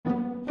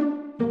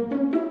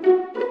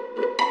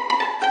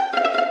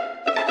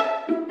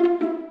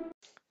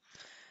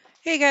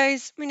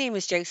Guys, my name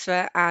is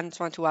Joseph and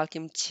I want to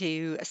welcome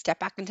to A Step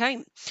Back in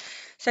Time.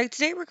 So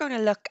today we're going to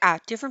look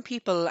at different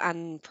people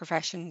and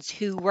professions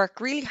who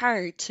work really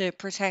hard to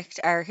protect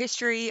our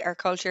history, our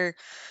culture,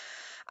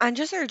 and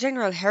just our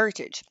general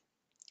heritage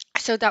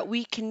so that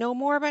we can know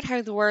more about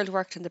how the world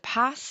worked in the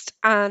past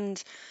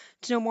and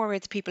to know more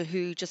about the people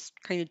who just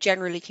kind of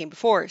generally came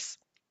before us.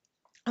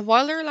 And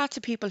while there are lots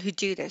of people who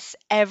do this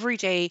every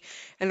day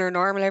in their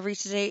normal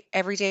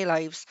everyday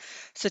lives,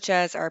 such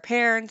as our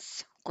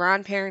parents,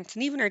 grandparents,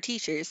 and even our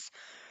teachers,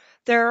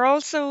 there are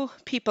also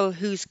people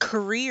whose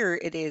career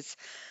it is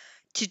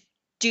to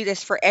do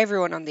this for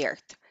everyone on the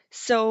earth.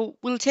 So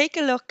we'll take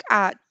a look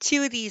at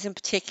two of these in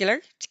particular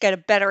to get a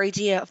better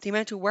idea of the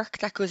amount of work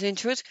that goes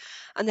into it.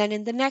 And then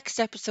in the next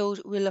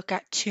episode, we'll look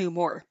at two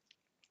more.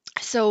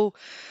 So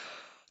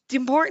the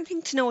important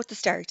thing to know at the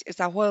start is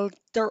that while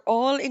they're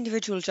all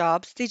individual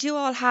jobs, they do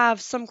all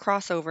have some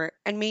crossover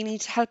and may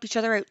need to help each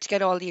other out to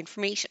get all the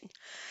information.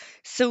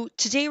 So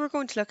today we're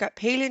going to look at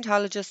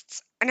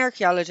paleontologists and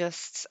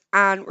archaeologists,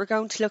 and we're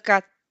going to look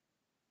at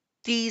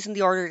these in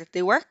the order that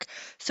they work.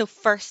 So,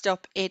 first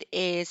up, it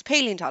is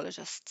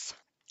paleontologists.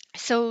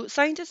 So,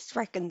 scientists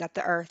reckon that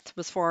the Earth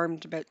was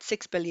formed about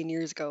 6 billion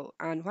years ago,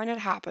 and when it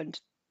happened,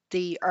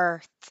 the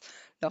Earth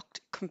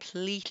looked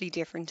completely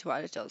different to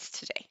what it does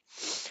today.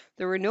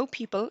 There were no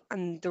people,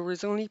 and there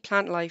was only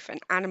plant life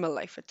and animal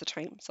life at the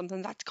time,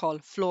 something that's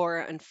called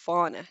flora and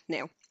fauna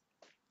now.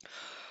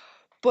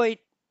 But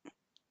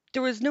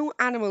there was no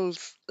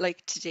animals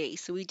like today,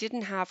 so we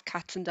didn't have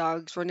cats and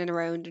dogs running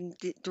around, and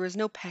there was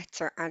no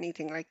pets or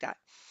anything like that.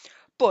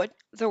 But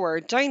there were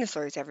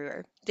dinosaurs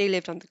everywhere. They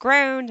lived on the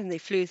ground and they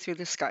flew through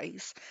the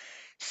skies.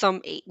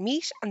 Some ate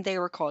meat and they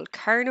were called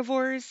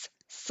carnivores.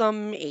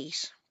 Some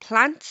ate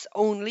plants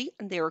only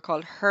and they were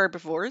called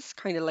herbivores,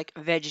 kind of like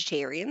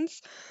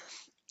vegetarians.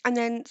 And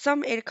then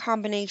some ate a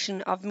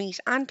combination of meat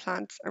and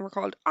plants and were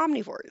called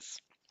omnivores.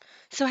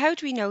 So, how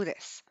do we know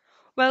this?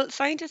 Well,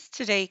 scientists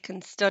today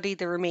can study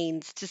the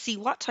remains to see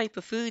what type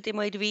of food they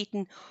might have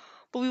eaten,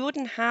 but we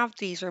wouldn't have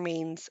these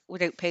remains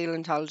without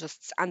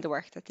paleontologists and the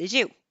work that they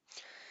do.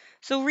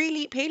 So,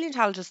 really,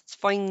 paleontologists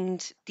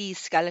find these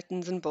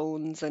skeletons and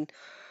bones and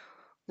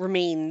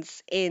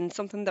remains in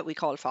something that we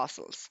call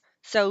fossils.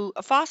 So,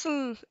 a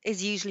fossil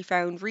is usually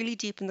found really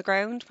deep in the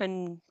ground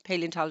when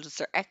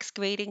paleontologists are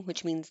excavating,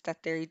 which means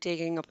that they're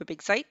digging up a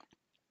big site,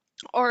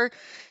 or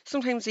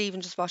sometimes they even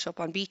just wash up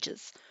on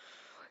beaches.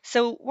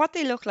 So, what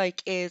they look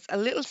like is a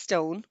little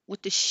stone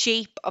with the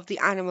shape of the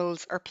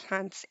animals or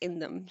plants in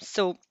them.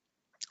 So,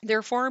 they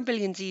were formed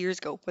billions of years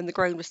ago when the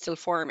ground was still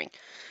forming.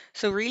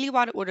 So, really,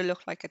 what it would have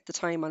looked like at the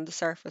time on the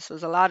surface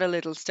was a lot of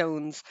little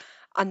stones.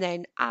 And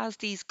then, as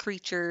these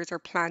creatures or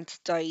plants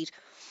died,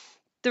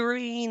 the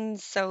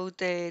remains, so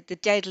the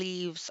dead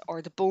leaves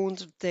or the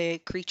bones of the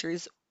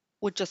creatures,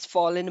 would just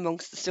fall in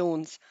amongst the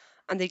stones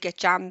and they'd get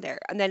jammed there.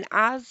 And then,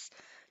 as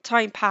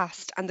time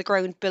passed and the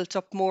ground built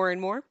up more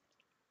and more,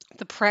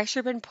 the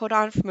pressure being put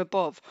on from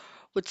above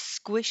would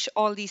squish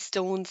all these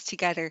stones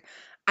together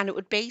and it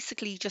would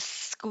basically just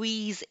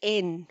squeeze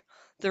in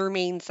the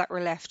remains that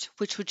were left,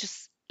 which would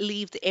just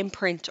leave the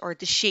imprint or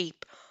the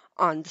shape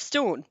on the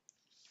stone.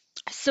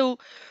 So,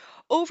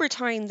 over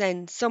time,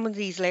 then some of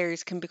these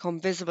layers can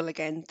become visible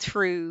again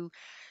through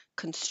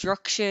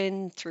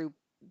construction, through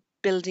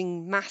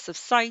building massive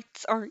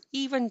sites, or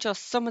even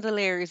just some of the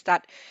layers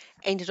that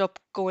ended up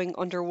going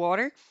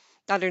underwater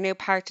that are now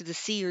part of the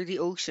sea or the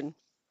ocean.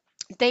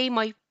 They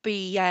might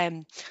be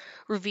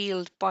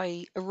revealed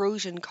by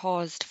erosion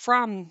caused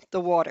from the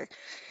water.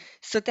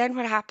 So then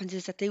what happens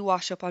is that they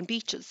wash up on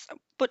beaches.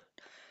 But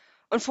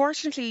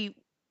unfortunately,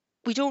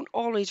 we don't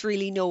always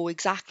really know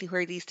exactly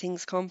where these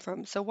things come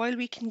from. So while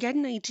we can get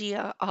an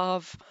idea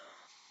of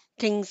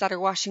things that are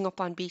washing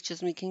up on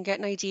beaches, and we can get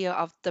an idea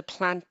of the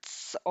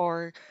plants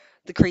or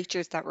the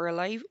creatures that were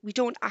alive, we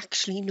don't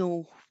actually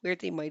know where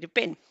they might have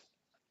been.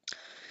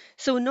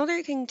 So,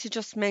 another thing to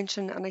just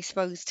mention, and I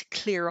suppose to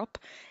clear up,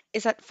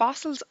 is that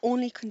fossils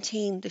only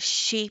contain the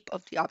shape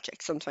of the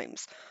object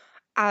sometimes,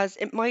 as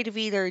it might have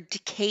either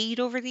decayed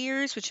over the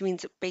years, which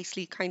means it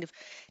basically kind of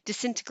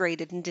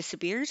disintegrated and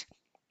disappeared,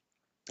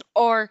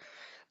 or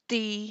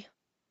the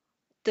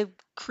the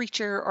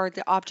creature or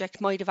the object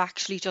might have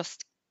actually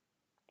just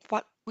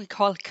what we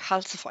call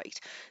calcified.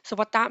 So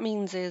what that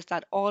means is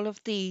that all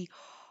of the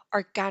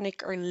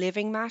organic or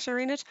living matter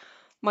in it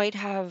might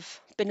have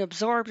been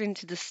absorbed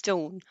into the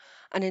stone,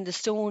 and then the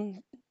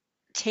stone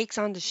takes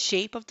on the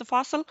shape of the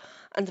fossil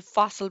and the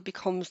fossil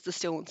becomes the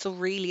stone. So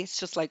really it's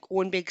just like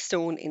one big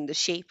stone in the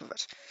shape of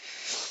it.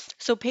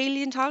 So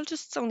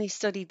paleontologists only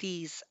study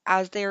these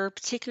as they're a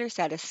particular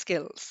set of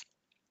skills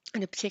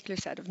and a particular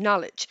set of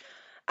knowledge.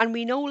 And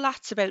we know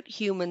lots about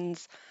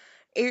humans'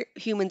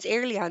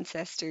 early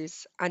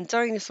ancestors and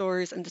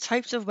dinosaurs and the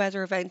types of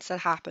weather events that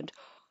happened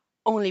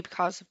only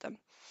because of them.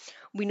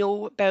 We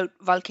know about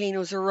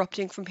volcanoes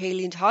erupting from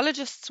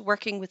paleontologists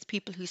working with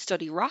people who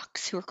study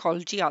rocks, who are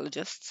called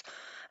geologists,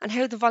 and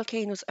how the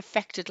volcanoes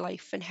affected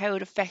life and how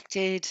it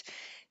affected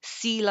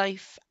sea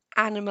life,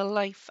 animal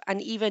life,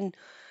 and even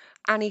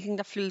anything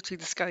that flew through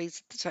the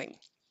skies at the time.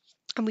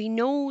 And we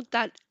know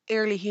that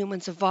early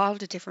humans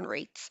evolved at different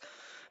rates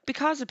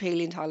because of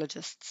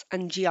paleontologists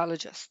and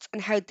geologists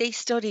and how they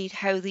studied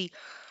how the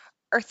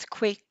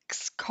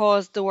earthquakes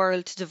caused the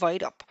world to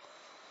divide up.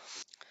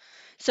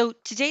 So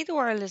today the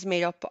world is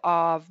made up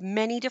of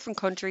many different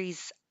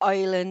countries,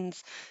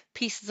 islands,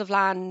 pieces of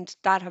land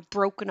that have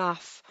broken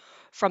off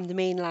from the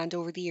mainland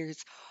over the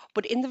years.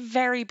 But in the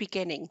very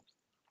beginning,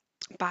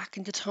 back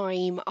in the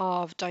time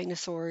of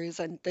dinosaurs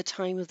and the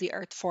time of the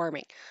earth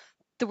forming,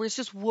 there was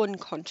just one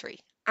country.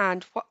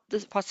 And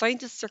what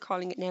scientists are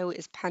calling it now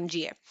is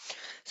Pangaea.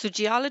 So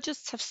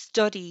geologists have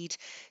studied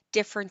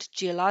different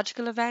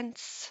geological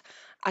events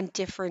and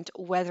different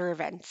weather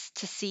events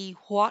to see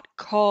what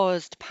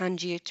caused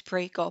Pangaea to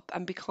break up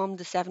and become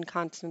the seven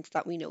continents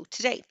that we know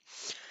today.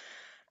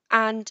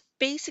 And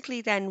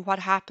basically, then what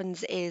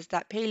happens is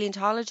that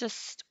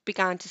paleontologists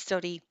began to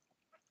study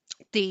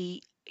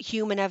the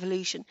human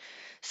evolution.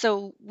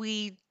 So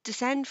we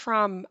descend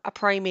from a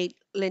primate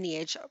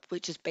lineage,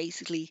 which is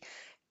basically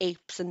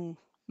apes and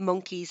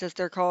monkeys, as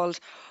they're called.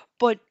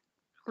 But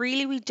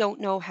really, we don't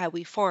know how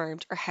we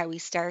formed or how we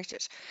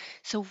started.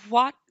 So,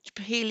 what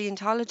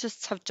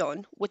paleontologists have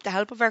done, with the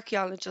help of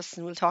archaeologists,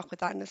 and we'll talk about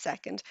that in a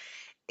second,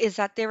 is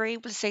that they were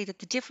able to say that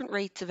the different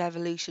rates of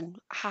evolution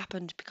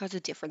happened because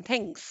of different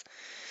things.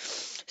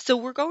 So,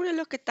 we're going to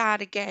look at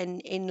that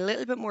again in a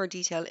little bit more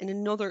detail in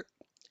another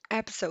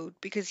episode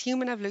because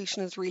human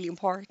evolution is really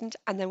important,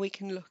 and then we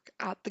can look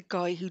at the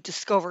guy who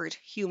discovered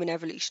human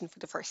evolution for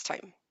the first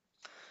time.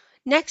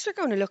 Next, we're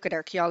going to look at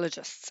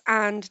archaeologists,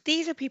 and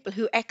these are people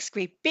who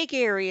excavate big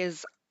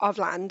areas of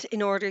land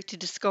in order to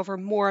discover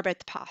more about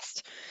the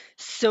past.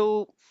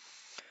 So,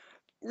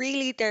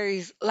 really,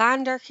 there's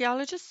land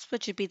archaeologists,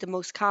 which would be the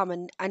most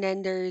common, and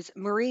then there's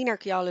marine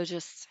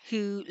archaeologists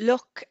who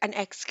look and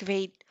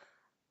excavate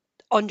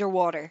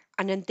underwater,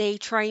 and then they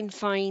try and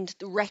find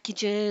the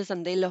wreckages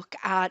and they look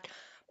at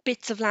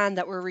bits of land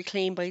that were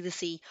reclaimed by the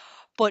sea.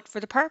 But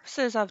for the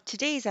purposes of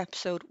today's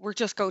episode, we're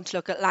just going to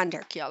look at land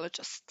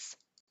archaeologists.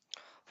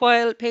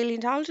 While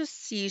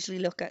paleontologists usually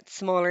look at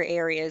smaller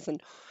areas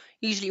and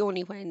usually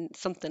only when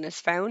something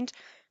is found,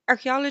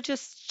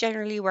 archaeologists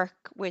generally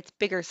work with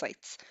bigger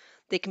sites.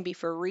 They can be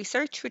for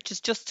research, which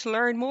is just to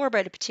learn more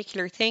about a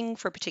particular thing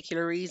for a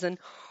particular reason,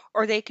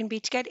 or they can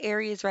be to get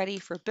areas ready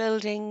for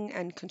building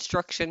and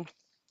construction.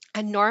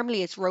 And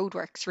normally it's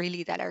roadworks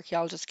really that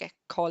archaeologists get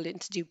called in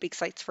to do big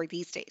sites for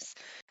these days.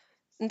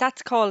 And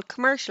that's called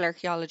commercial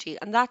archaeology.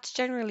 And that's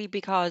generally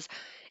because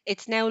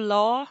it's now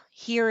law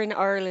here in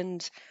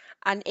Ireland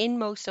and in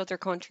most other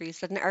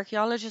countries that an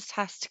archaeologist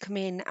has to come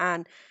in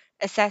and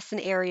assess an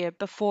area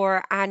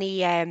before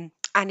any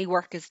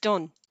work is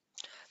done.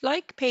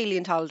 Like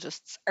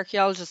paleontologists,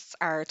 archaeologists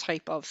are a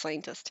type of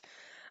scientist.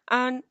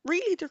 And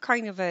really they're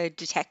kind of a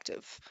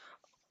detective,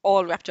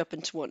 all wrapped up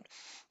into one.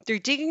 They're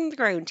digging the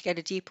ground to get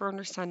a deeper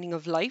understanding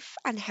of life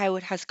and how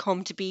it has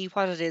come to be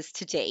what it is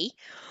today,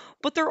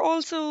 but they're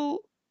also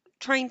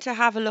trying to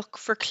have a look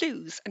for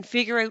clues and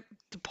figure out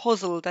the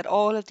puzzle that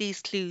all of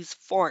these clues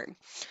form.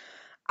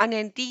 And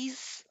then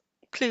these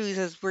clues,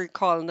 as we're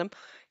calling them,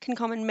 can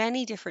come in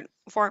many different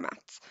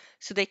formats.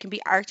 So they can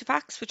be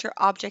artifacts, which are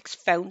objects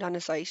found on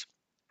a site.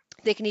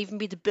 They can even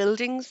be the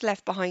buildings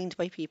left behind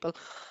by people,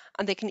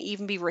 and they can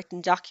even be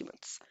written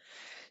documents.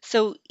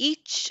 So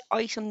each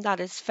item that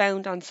is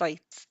found on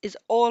sites is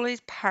always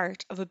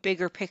part of a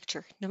bigger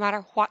picture, no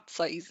matter what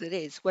size it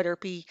is, whether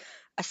it be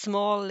a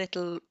small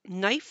little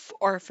knife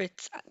or if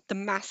it's the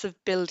massive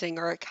building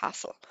or a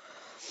castle.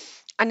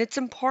 And it's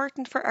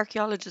important for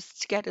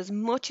archaeologists to get as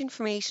much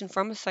information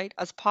from a site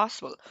as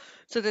possible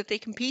so that they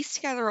can piece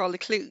together all the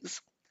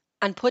clues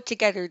and put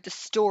together the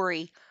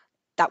story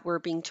that we're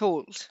being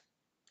told.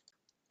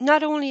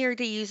 Not only are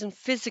they using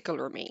physical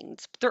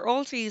remains, but they're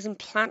also using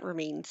plant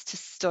remains to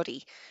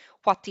study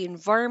what the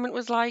environment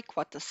was like,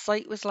 what the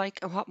site was like,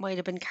 and what might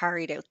have been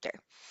carried out there.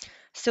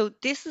 So,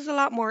 this is a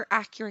lot more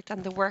accurate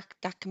than the work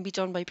that can be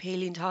done by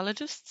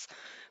paleontologists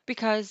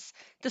because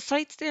the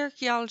sites the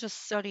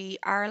archaeologists study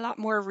are a lot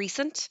more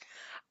recent,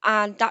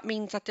 and that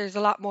means that there's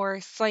a lot more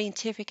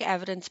scientific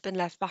evidence been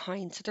left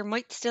behind. So, there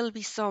might still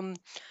be some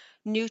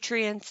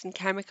nutrients and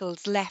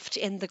chemicals left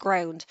in the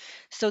ground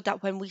so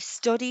that when we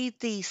study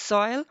the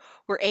soil,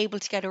 we're able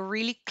to get a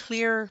really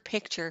clear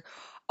picture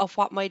of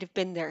what might have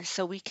been there.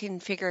 So we can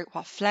figure out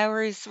what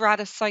flowers were at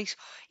a site,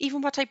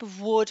 even what type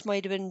of wood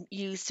might have been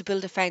used to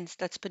build a fence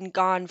that's been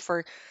gone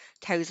for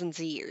thousands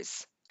of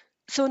years.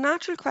 So a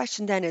natural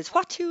question then is,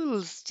 what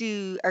tools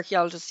do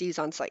archaeologists use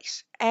on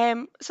site?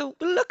 So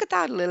we'll look at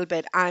that a little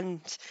bit, and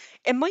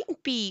it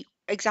mightn't be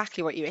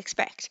exactly what you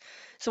expect.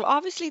 So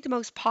obviously the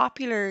most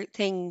popular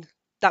thing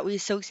that we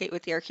associate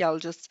with the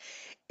archaeologists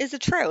is a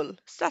trowel.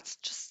 So that's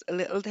just a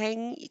little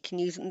thing you can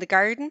use it in the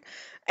garden.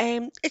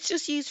 It's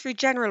just used for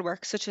general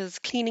work such as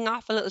cleaning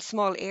off a little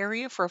small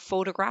area for a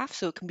photograph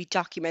so it can be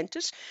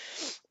documented,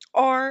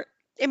 or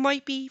it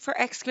might be for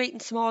excavating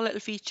small little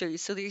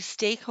features. So there's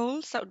stake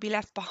holes that would be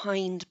left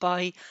behind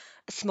by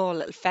a small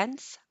little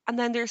fence, and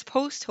then there's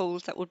post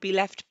holes that would be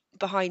left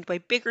behind by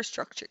bigger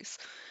structures.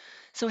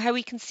 So how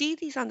we can see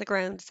these on the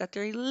ground is that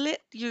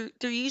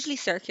they're usually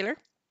circular,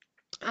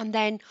 and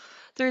then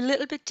they're a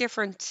little bit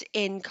different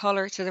in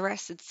color to the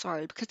rest of the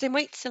soil because they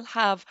might still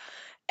have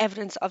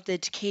evidence of the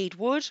decayed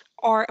wood,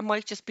 or it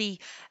might just be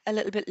a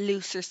little bit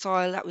looser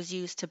soil that was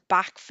used to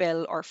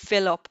backfill or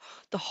fill up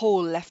the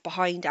hole left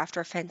behind after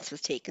a fence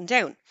was taken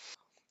down.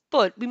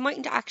 But we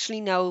mightn't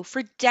actually know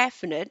for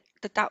definite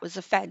that that was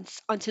a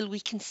fence until we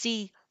can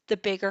see the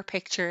bigger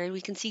picture and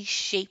we can see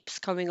shapes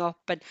coming up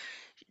and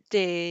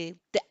the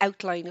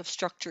outline of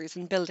structures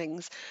and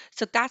buildings.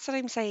 So that's what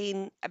I'm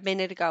saying a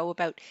minute ago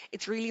about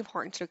it's really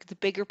important to look at the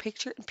bigger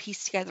picture and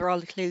piece together all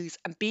the clues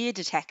and be a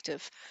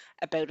detective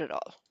about it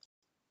all.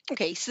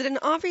 Okay, so then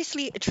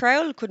obviously a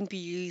trowel couldn't be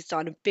used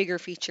on a bigger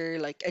feature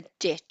like a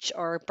ditch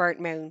or a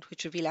burnt mound,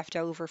 which would be left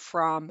over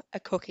from a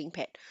cooking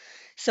pit.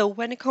 So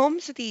when it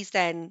comes to these,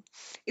 then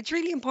it's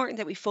really important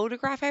that we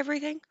photograph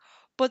everything.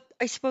 But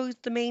I suppose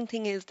the main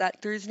thing is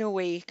that there's no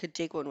way you could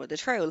dig one with a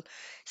trowel.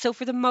 So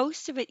for the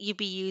most of it, you'd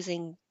be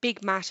using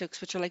big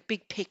mattocks, which are like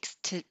big picks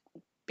to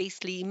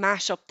basically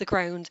mash up the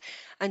ground,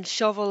 and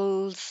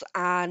shovels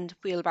and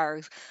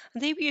wheelbarrows.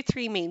 And they were your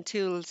three main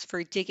tools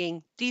for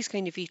digging these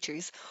kind of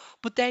features.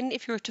 But then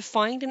if you were to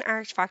find an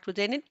artifact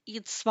within it,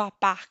 you'd swap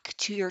back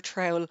to your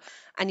trowel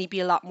and you'd be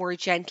a lot more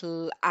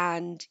gentle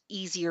and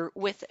easier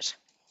with it.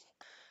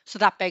 So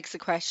that begs the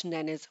question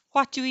then is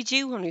what do we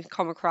do when we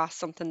come across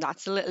something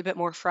that's a little bit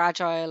more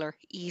fragile or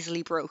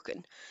easily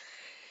broken?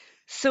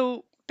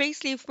 So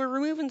basically, if we're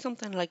removing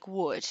something like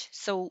wood,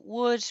 so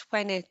wood,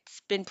 when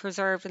it's been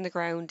preserved in the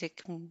ground, it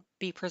can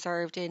be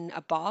preserved in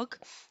a bog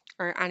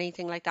or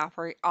anything like that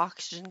where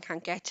oxygen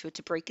can't get to it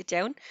to break it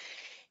down.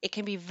 It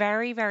can be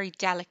very, very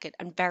delicate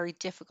and very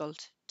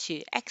difficult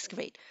to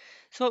excavate.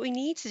 So what we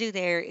need to do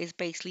there is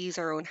basically use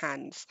our own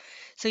hands.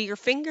 So your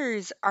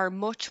fingers are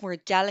much more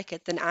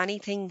delicate than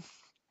anything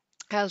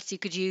else you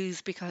could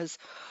use because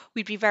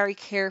we'd be very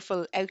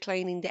careful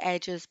outlining the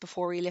edges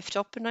before we lift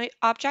up an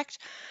object,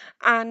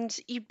 and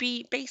you'd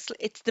be basically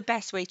it's the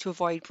best way to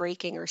avoid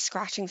breaking or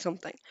scratching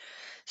something.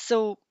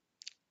 So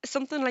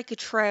something like a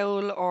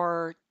trowel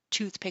or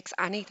toothpicks,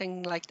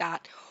 anything like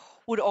that,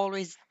 would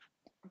always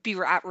be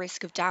at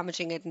risk of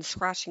damaging it and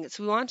scratching it,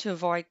 so we want to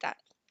avoid that.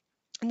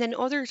 And then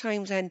other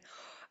times then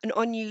an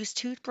unused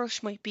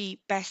toothbrush might be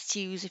best to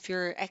use if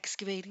you're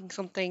excavating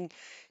something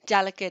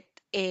delicate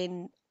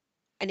in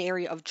an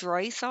area of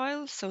dry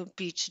soil, so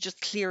be to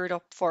just clear it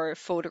up for a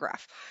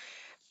photograph.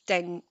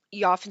 Then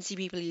you often see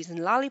people using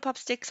lollipop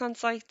sticks on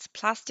sites,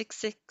 plastic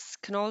sticks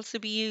can also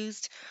be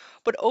used.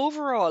 But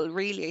overall,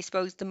 really, I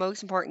suppose the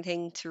most important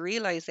thing to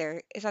realise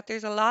there is that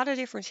there's a lot of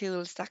different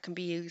tools that can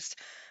be used.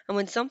 And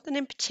when something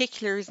in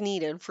particular is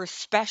needed for a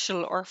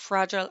special or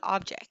fragile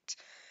object,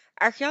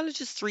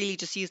 archaeologists really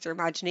just use their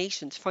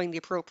imagination to find the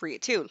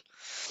appropriate tool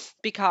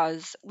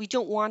because we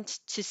don't want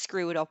to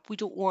screw it up, we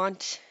don't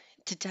want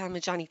to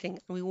damage anything,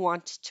 and we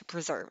want to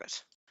preserve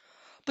it.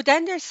 But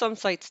then there's some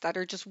sites that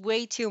are just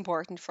way too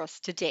important for us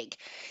to dig.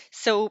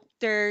 So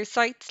there's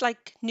sites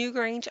like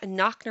Newgrange and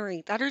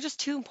Knocknarea that are just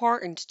too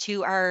important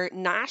to our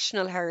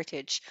national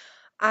heritage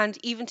and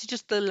even to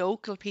just the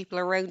local people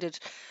around it.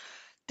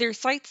 They're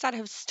sites that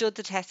have stood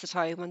the test of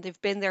time and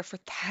they've been there for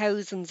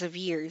thousands of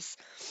years.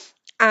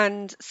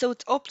 And so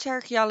it's up to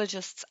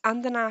archaeologists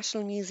and the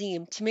National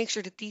Museum to make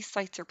sure that these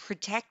sites are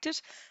protected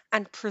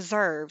and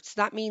preserved.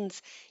 So that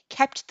means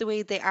kept the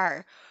way they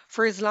are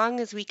for as long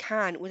as we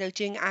can without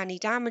doing any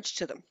damage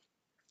to them.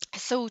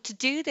 So to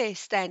do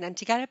this then and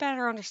to get a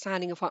better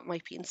understanding of what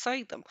might be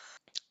inside them,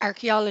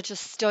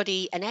 archaeologists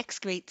study and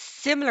excavate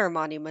similar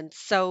monuments.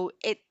 So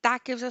it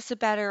that gives us a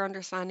better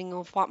understanding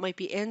of what might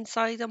be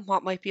inside them,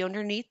 what might be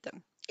underneath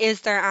them.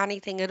 Is there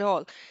anything at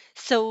all?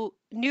 So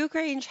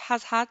Newgrange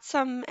has had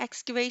some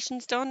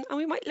excavations done, and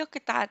we might look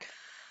at that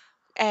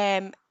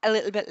a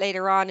little bit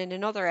later on in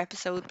another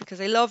episode because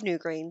I love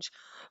Newgrange,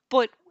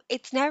 but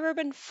it's never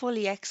been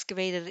fully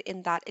excavated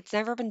in that it's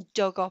never been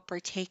dug up or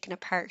taken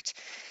apart.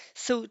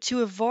 So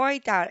to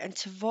avoid that and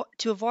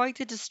to avoid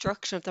the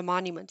destruction of the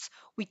monuments,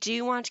 we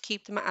do want to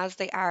keep them as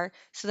they are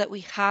so that we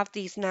have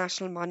these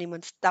national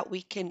monuments that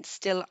we can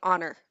still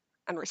honour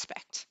and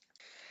respect.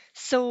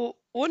 So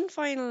one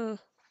final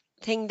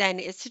thing then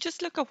is to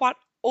just look at what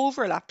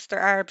overlaps there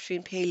are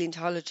between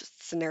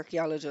paleontologists and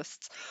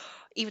archaeologists,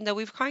 even though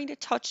we've kind of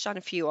touched on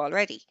a few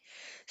already.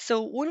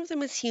 So, one of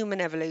them is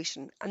human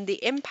evolution and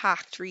the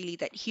impact really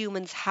that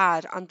humans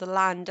had on the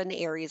land and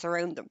areas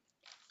around them.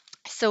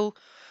 So,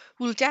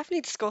 we'll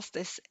definitely discuss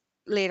this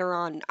later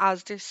on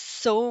as there's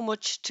so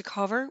much to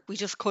cover. We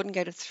just couldn't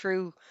get it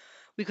through.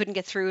 We couldn't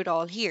get through it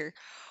all here.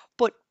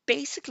 But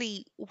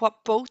basically,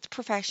 what both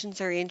professions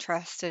are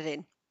interested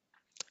in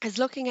is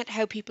looking at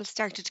how people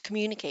started to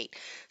communicate.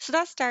 So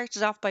that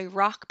started off by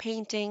rock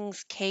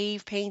paintings,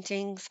 cave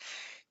paintings,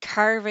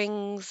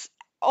 carvings,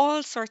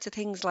 all sorts of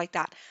things like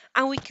that.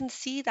 And we can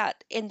see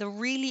that in the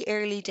really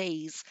early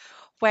days,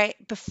 where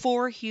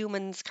before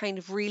humans kind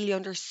of really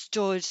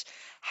understood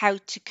how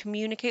to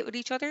communicate with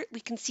each other,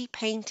 we can see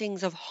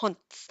paintings of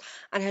hunts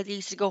and how they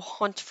used to go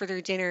hunt for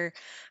their dinner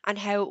and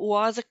how it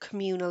was a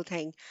communal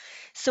thing.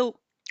 So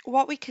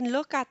what we can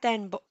look at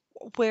then, but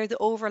where the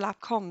overlap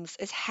comes,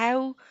 is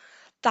how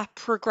that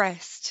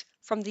progressed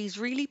from these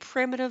really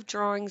primitive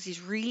drawings,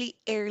 these really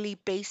early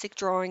basic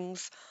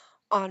drawings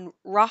on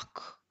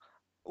rock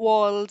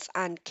walls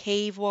and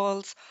cave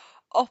walls,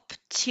 up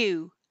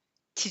to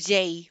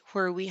today,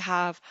 where we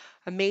have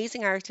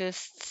amazing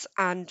artists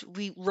and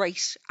we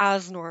write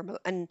as normal,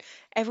 and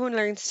everyone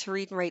learns to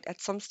read and write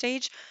at some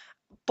stage,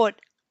 but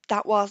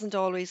that wasn't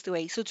always the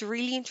way. So it's a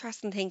really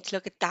interesting thing to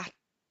look at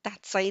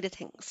that side of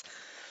things.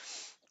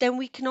 Then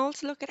we can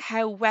also look at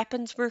how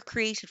weapons were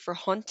created for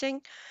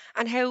hunting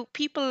and how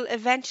people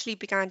eventually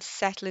began to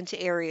settle into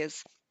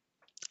areas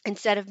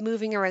instead of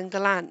moving around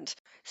the land.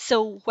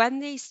 So when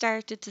they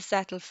started to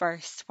settle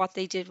first, what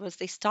they did was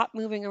they stopped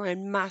moving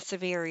around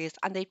massive areas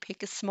and they'd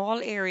pick a small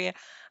area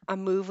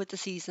and move with the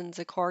seasons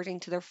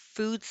according to their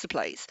food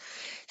supplies.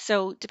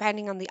 So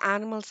depending on the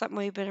animals that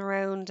might have been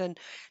around and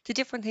the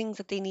different things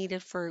that they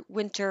needed for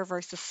winter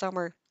versus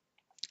summer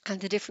and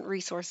the different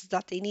resources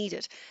that they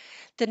needed.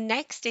 The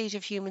next stage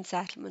of human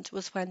settlement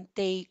was when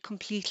they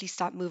completely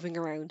stopped moving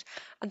around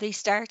and they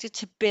started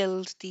to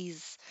build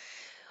these,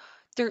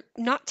 they're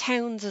not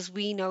towns as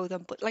we know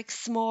them, but like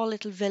small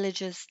little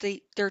villages.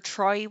 Their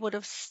tribe would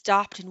have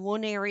stopped in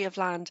one area of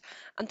land,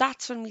 and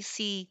that's when we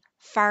see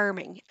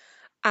farming.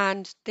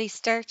 And they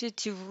started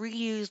to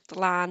reuse the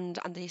land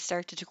and they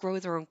started to grow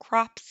their own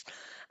crops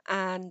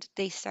and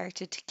they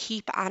started to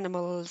keep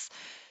animals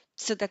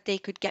so that they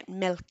could get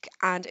milk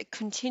and a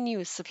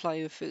continuous supply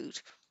of food.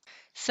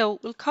 So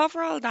we'll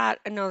cover all that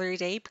another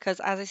day because,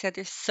 as I said,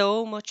 there's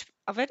so much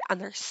of it and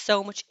there's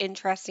so much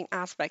interesting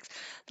aspects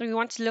that we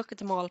want to look at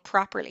them all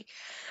properly.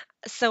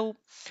 So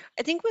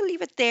I think we'll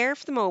leave it there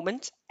for the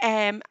moment.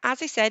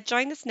 As I said,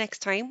 join us next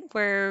time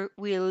where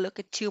we'll look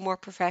at two more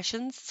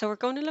professions. So we're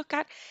going to look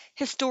at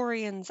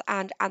historians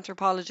and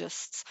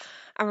anthropologists,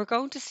 and we're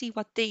going to see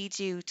what they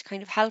do to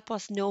kind of help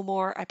us know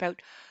more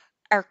about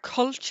our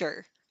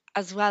culture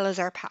as well as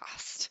our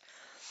past.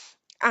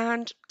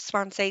 And just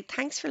want to say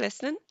thanks for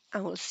listening,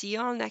 and we'll see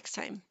you all next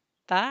time.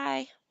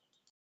 Bye.